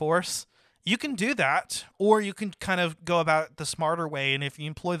stranded force You can do that, or you can kind of go about it the smarter way, and if you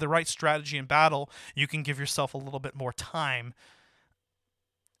employ the right strategy in battle, you can give yourself a little bit more time.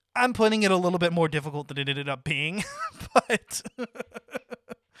 I'm putting it a little bit more difficult than it ended up being, but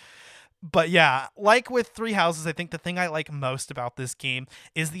but yeah, like with Three Houses, I think the thing I like most about this game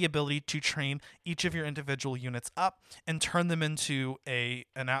is the ability to train each of your individual units up and turn them into an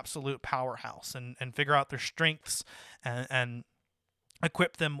absolute powerhouse and figure out their strengths and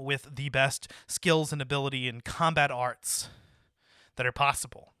equip them with the best skills and ability and combat arts that are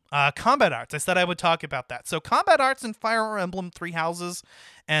possible. Combat arts, I said I would talk about that. So combat arts in Fire Emblem Three Houses,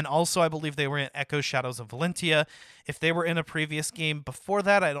 and also I believe they were in Echo Shadows of Valentia. If they were in a previous game before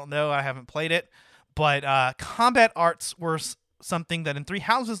that, I don't know, I haven't played it. But combat arts were something that in Three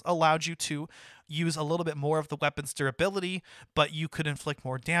Houses allowed you to use a little bit more of the weapon's durability, but you could inflict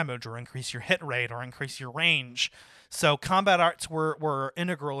more damage or increase your hit rate or increase your range. So combat arts were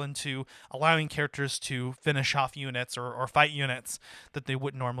integral into allowing characters to finish off units or fight units that they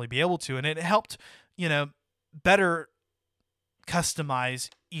wouldn't normally be able to. And it helped, better customize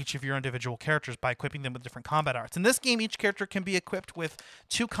each of your individual characters by equipping them with different combat arts. In this game, each character can be equipped with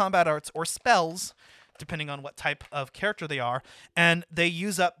 2 combat arts or spells, depending on what type of character they are, and they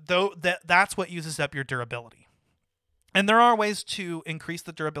use up that's what uses up your durability. And there are ways to increase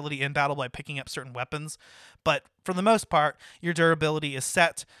the durability in battle by picking up certain weapons, but for the most part, your durability is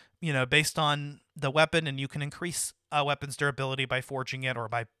set, based on the weapon, and you can increase a weapon's durability by forging it or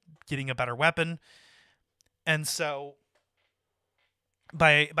by getting a better weapon. And so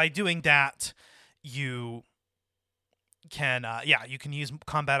by doing that, you can you can use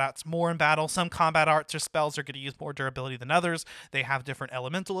combat arts more in battle. Some combat arts or spells are going to use more durability than others. They have different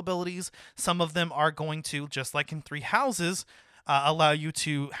elemental abilities. Some of them are going to, just like in Three Houses, allow you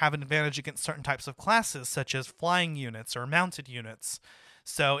to have an advantage against certain types of classes, such as flying units or mounted units.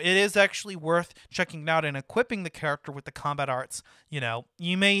 So it is actually worth checking out and equipping the character with the combat arts.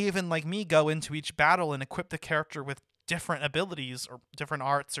 You may even, like me, go into each battle and equip the character with different abilities or different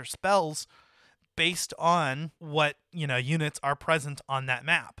arts or spells based on what units are present on that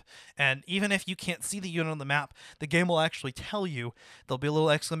map. And even if you can't see the unit on the map, the game will actually tell you. There'll be a little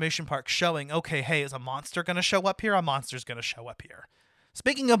exclamation mark showing, okay, hey, is a monster going to show up here? A monster's going to show up here.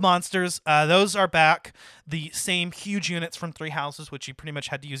 Speaking of monsters, those are back. The same huge units from Three Houses, which you pretty much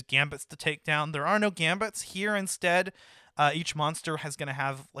had to use gambits to take down. There are no gambits here. Instead, each monster is going to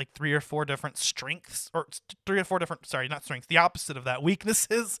have like 3 or 4 different strengths, or 3 or 4 different, sorry, not strengths, the opposite of that,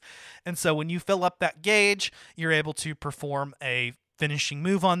 weaknesses. And so when you fill up that gauge, you're able to perform a finishing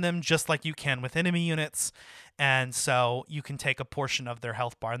move on them just like you can with enemy units. And so you can take a portion of their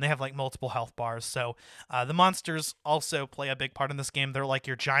health bar, and they have like multiple health bars. So the monsters also play a big part in this game. They're like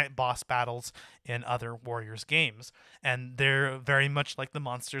your giant boss battles in other Warriors games, and they're very much like the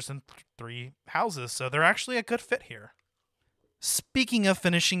monsters in Three Houses. So they're actually a good fit here. Speaking of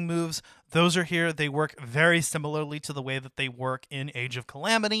finishing moves, those are here. They work very similarly to the way that they work in Age of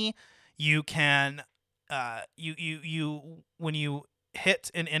Calamity. You can, when you hit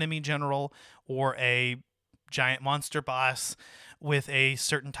an enemy general or a giant monster boss with a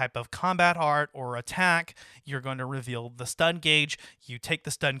certain type of combat art or attack, you're going to reveal the stun gauge. You take the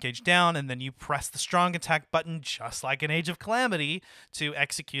stun gauge down, and then you press the strong attack button, just like in Age of Calamity, to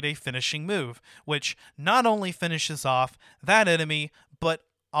execute a finishing move, which not only finishes off that enemy, but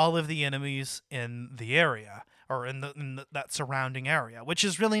all of the enemies in the area, or in that surrounding area, which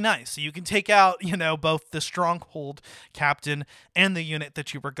is really nice. So you can take out, both the stronghold captain and the unit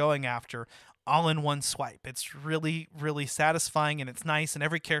that you were going after all in one swipe. It's really, really satisfying, and it's nice, and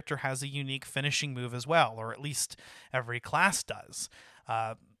every character has a unique finishing move as well, or at least every class does.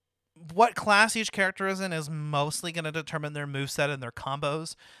 What class each character is in is mostly going to determine their moveset and their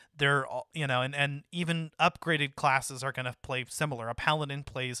combos. They're, and even upgraded classes are going to play similar. A paladin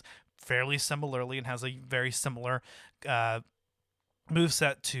plays fairly similarly and has a very similar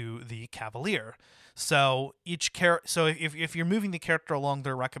moveset to the cavalier. So if you're moving the character along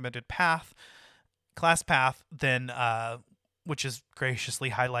their recommended class path, then which is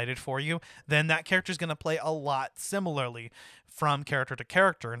graciously highlighted for you, then that character is going to play a lot similarly from character to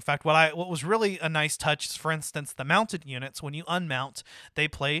character. In fact, what was really a nice touch is, for instance, the mounted units. When you unmount, they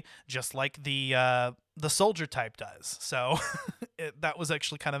play just like the soldier type does. So that was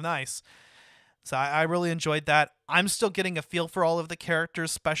actually kind of nice. So I really enjoyed that. I'm still getting a feel for all of the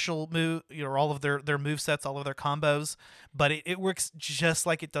characters' special move, all of their movesets, all of their combos, but it works just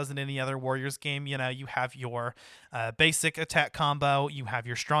like it does in any other Warriors game. You have your basic attack combo, you have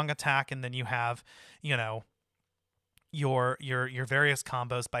your strong attack, and then you have, your various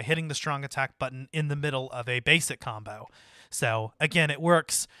combos by hitting the strong attack button in the middle of a basic combo. So again, it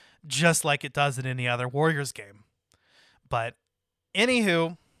works just like it does in any other Warriors game. But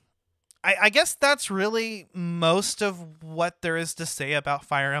anywho, I guess that's really most of what there is to say about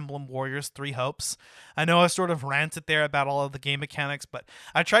Fire Emblem Warriors 3 Hopes. I know I sort of ranted there about all of the game mechanics, but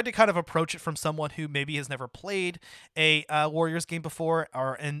I tried to kind of approach it from someone who maybe has never played a Warriors game before,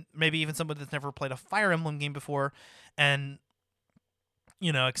 and maybe even someone that's never played a Fire Emblem game before, and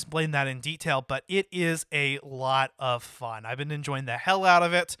explain that in detail. But it is a lot of fun. I've been enjoying the hell out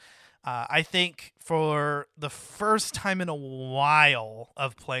of it. I think for the first time in a while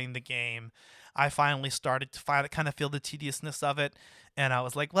of playing the game, I finally started to kind of feel the tediousness of it. And I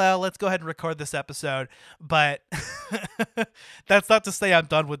was like, well, let's go ahead and record this episode. But that's not to say I'm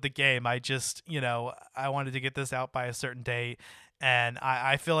done with the game. I just, I wanted to get this out by a certain date. And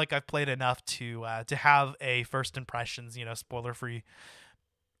I feel like I've played enough to have a first impressions, spoiler-free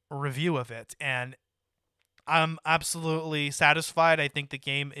review of it. And I'm absolutely satisfied. I think the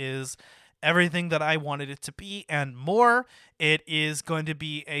game is everything that I wanted it to be and more. It is going to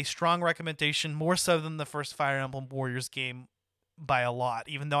be a strong recommendation, more so than the first Fire Emblem Warriors game by a lot.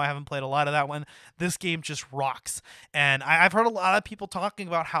 Even though I haven't played a lot of that one, this game just rocks. And I've heard a lot of people talking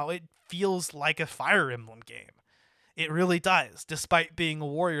about how it feels like a Fire Emblem game. It really does, despite being a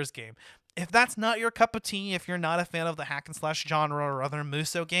Warriors game. If that's not your cup of tea, if you're not a fan of the hack and slash genre or other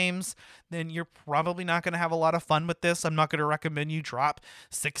Muso games, then you're probably not going to have a lot of fun with this. I'm not going to recommend you drop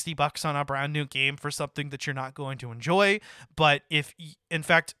 $60 on a brand new game for something that you're not going to enjoy. But in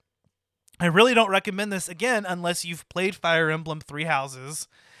fact, I really don't recommend this again unless you've played Fire Emblem Three Houses,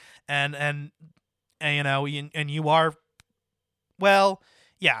 and you are, well,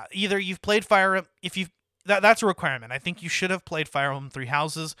 yeah, either you've played that's a requirement. I think you should have played Fire Emblem Three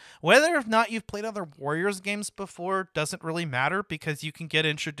Houses. Whether or not you've played other Warriors games before doesn't really matter, because you can get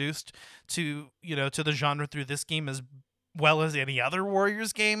introduced to the genre through this game as well as any other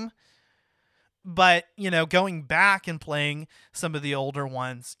Warriors game. But, going back and playing some of the older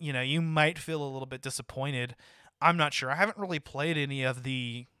ones, you might feel a little bit disappointed. I'm not sure. I haven't really played any of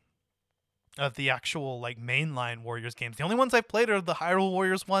the actual mainline Warriors games. The only ones I've played are the Hyrule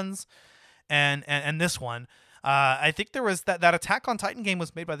Warriors ones. And this one, I think there was that Attack on Titan game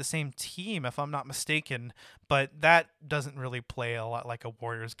was made by the same team, if I'm not mistaken, but that doesn't really play a lot like a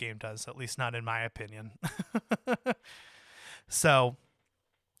Warriors game does, at least not in my opinion. So,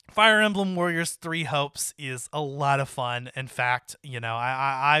 Fire Emblem Warriors 3 Hopes is a lot of fun. In fact,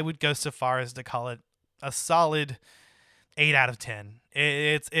 I would go so far as to call it a solid 8 out of 10.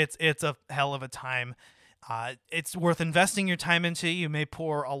 It's a hell of a time. It's worth investing your time into. You may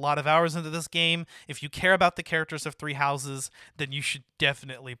pour a lot of hours into this game. If you care about the characters of Three Houses, then you should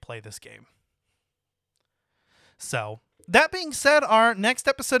definitely play this game. So, that being said, our next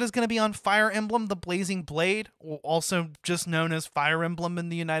episode is going to be on Fire Emblem The Blazing Blade, also just known as Fire Emblem in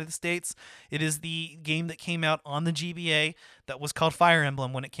the United States. It is the game that came out on the GBA that was called Fire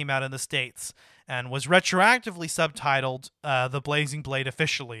Emblem when it came out in the States, and was retroactively subtitled The Blazing Blade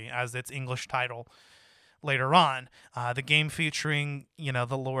officially as its English title later on. The game featuring,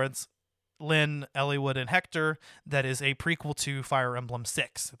 the Lords Lyn, Eliwood, and Hector, that is a prequel to Fire Emblem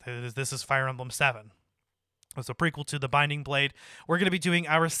 6. This is Fire Emblem 7. It's a prequel to The Binding Blade. We're going to be doing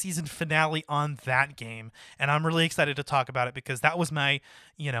our season finale on that game, and I'm really excited to talk about it because that was my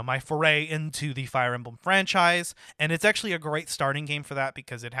foray into the Fire Emblem franchise, and it's actually a great starting game for that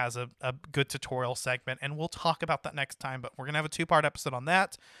because it has a good tutorial segment, and we'll talk about that next time, but we're going to have a 2-part episode on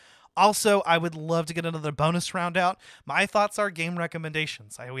that. Also, I would love to get another bonus round out. My thoughts are game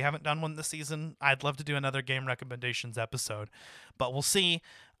recommendations. We haven't done one this season. I'd love to do another game recommendations episode, but we'll see.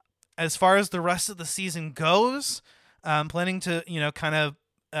 As far as the rest of the season goes, I'm planning to,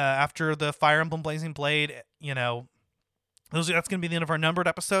 after the Fire Emblem Blazing Blade, that's going to be the end of our numbered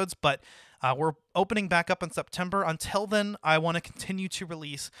episodes, but we're opening back up in September. Until then, I want to continue to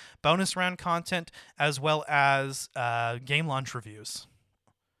release bonus round content as well as game launch reviews.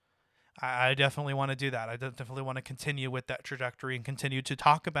 I definitely want to do that. I definitely want to continue with that trajectory and continue to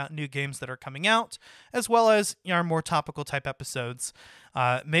talk about new games that are coming out, as well as our more topical type episodes.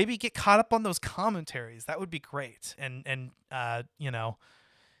 Maybe get caught up on those commentaries. That would be great. And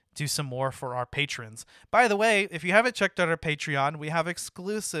do some more for our patrons. By the way, if you haven't checked out our Patreon, we have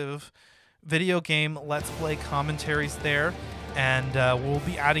exclusive video game Let's Play commentaries there. And we'll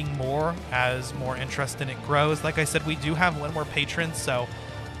be adding more as more interest in it grows. Like I said, we do have one more patron, so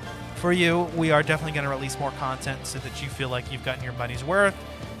for you, we are definitely going to release more content so that you feel like you've gotten your money's worth.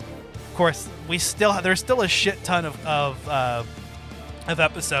 Of course, there's still a shit ton of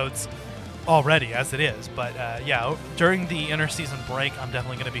episodes already as it is, but during the interseason break, I'm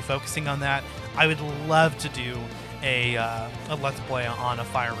definitely going to be focusing on that. I would love to do Let's Play on a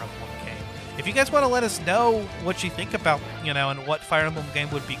Fire Emblem game. If you guys want to let us know what you think about, and what Fire Emblem game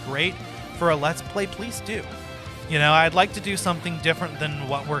would be great for a Let's Play, please do. I'd like to do something different than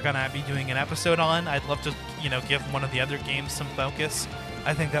what we're going to be doing an episode on. I'd love to, give one of the other games some focus.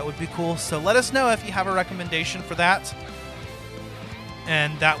 I think that would be cool. So let us know if you have a recommendation for that.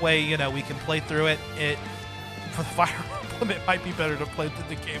 And that way, we can play through it. For the Fire Emblem, it might be better to play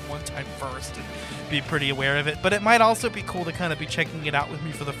through the game one time first and be pretty aware of it. But it might also be cool to kind of be checking it out with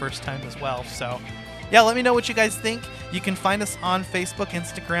me for the first time as well. So yeah, let me know what you guys think. You can find us on Facebook,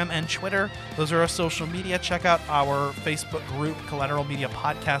 Instagram, and Twitter. Those are our social media. Check out our Facebook group, Collateral Media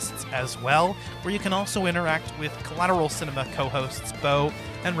Podcasts, as well, where you can also interact with Collateral Cinema co-hosts Bo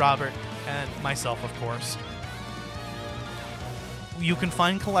and Robert, and myself, of course. You can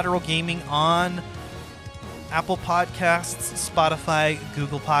find Collateral Gaming on Apple Podcasts, Spotify,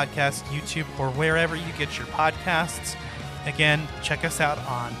 Google Podcasts, YouTube, or wherever you get your podcasts. Again, check us out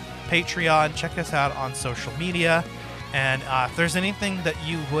on Patreon, check us out on social media, and if there's anything that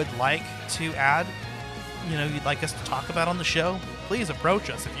you would like to add, you'd like us to talk about on the show, please approach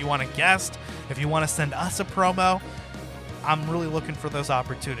us. If you want to guest, if you want to send us a promo, I'm really looking for those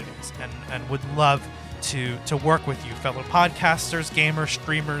opportunities and would love to work with you, fellow podcasters, gamers,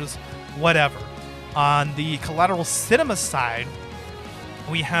 streamers, whatever. On the Collateral Cinema side,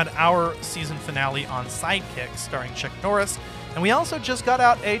 we had our season finale on Sidekick starring Chuck Norris, and we also just got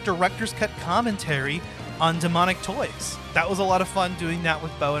out a director's cut commentary on Demonic Toys. That was a lot of fun doing that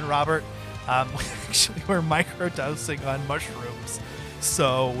with Bo and Robert. We actually were microdosing on mushrooms,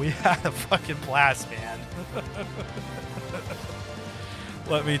 so we had a fucking blast, man.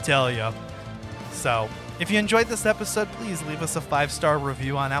 Let me tell you. So, if you enjoyed this episode, please leave us a 5-star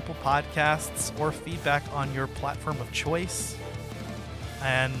review on Apple Podcasts or feedback on your platform of choice.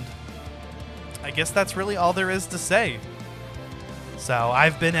 And I guess that's really all there is to say. So,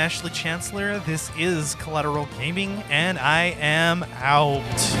 I've been Ashley Chancellor, this is Collateral Gaming, and I am out.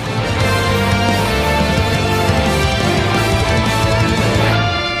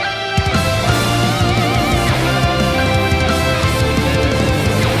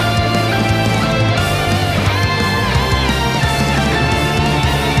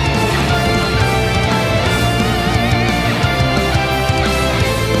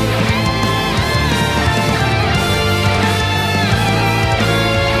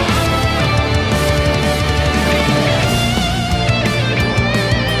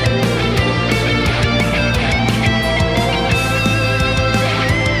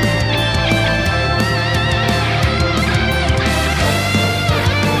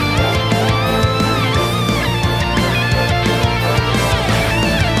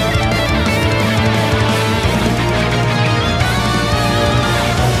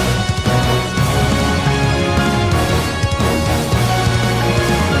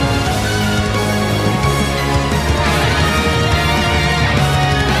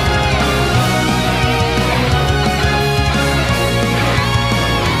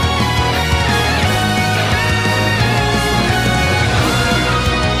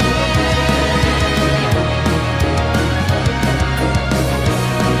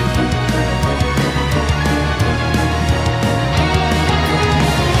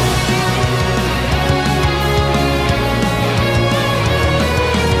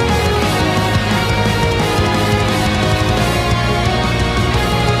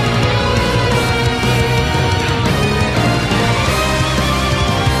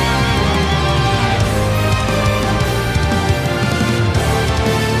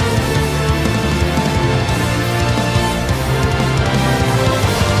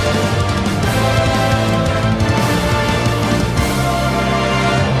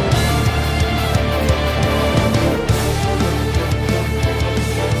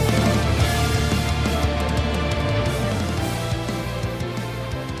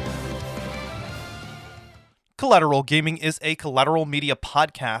 Collateral Gaming is a Collateral Media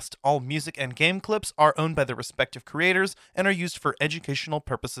podcast. All music and game clips are owned by their respective creators and are used for educational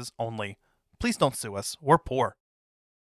purposes only. Please don't sue us. We're poor.